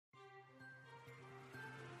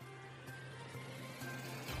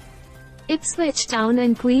Ipswich Town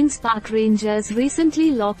and Queen's Park Rangers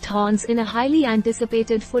recently locked horns in a highly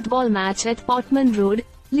anticipated football match at Portman Road,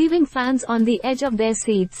 leaving fans on the edge of their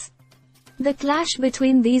seats. The clash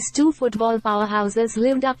between these two football powerhouses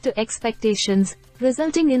lived up to expectations,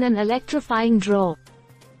 resulting in an electrifying draw.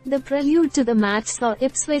 The prelude to the match saw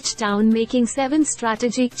Ipswich Town making 7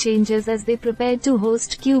 strategic changes as they prepared to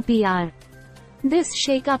host QPR. This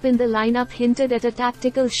shake-up in the lineup hinted at a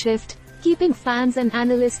tactical shift, keeping fans and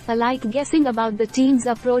analysts alike guessing about the team's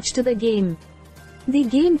approach to the game. The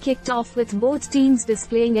game kicked off with both teams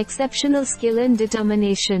displaying exceptional skill and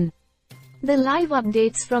determination. The live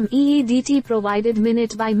updates from EADT provided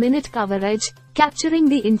minute-by-minute coverage, capturing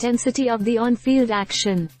the intensity of the on-field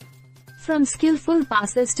action. From skillful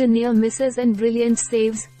passes to near misses and brilliant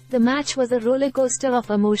saves, the match was a rollercoaster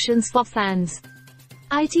of emotions for fans.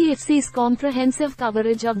 ITFC's comprehensive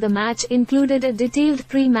coverage of the match included a detailed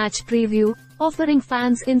pre-match preview, offering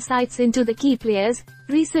fans insights into the key players,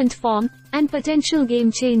 recent form, and potential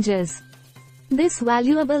game changers. This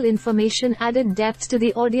valuable information added depth to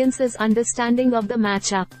the audience's understanding of the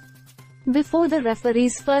matchup. Before the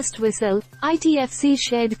referee's first whistle, ITFC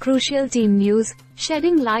shared crucial team news,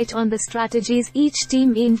 shedding light on the strategies each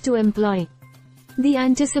team aimed to employ. The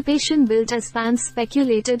anticipation built as fans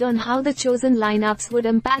speculated on how the chosen lineups would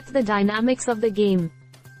impact the dynamics of the game.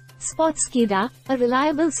 Sportskeda, a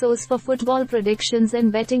reliable source for football predictions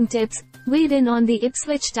and betting tips, weighed in on the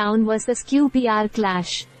Ipswich Town vs QPR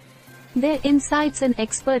clash. Their insights and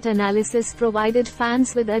expert analysis provided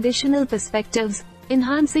fans with additional perspectives,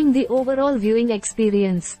 enhancing the overall viewing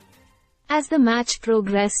experience. As the match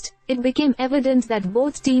progressed, it became evident that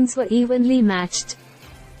both teams were evenly matched.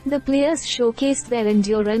 The players showcased their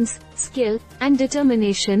endurance, skill, and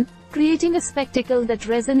determination, creating a spectacle that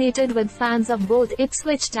resonated with fans of both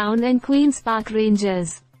Ipswich Town and Queen's Park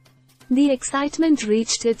Rangers. The excitement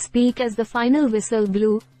reached its peak as the final whistle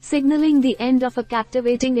blew, signaling the end of a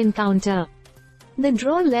captivating encounter. The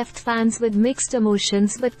draw left fans with mixed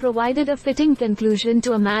emotions but provided a fitting conclusion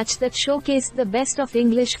to a match that showcased the best of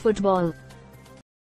English football.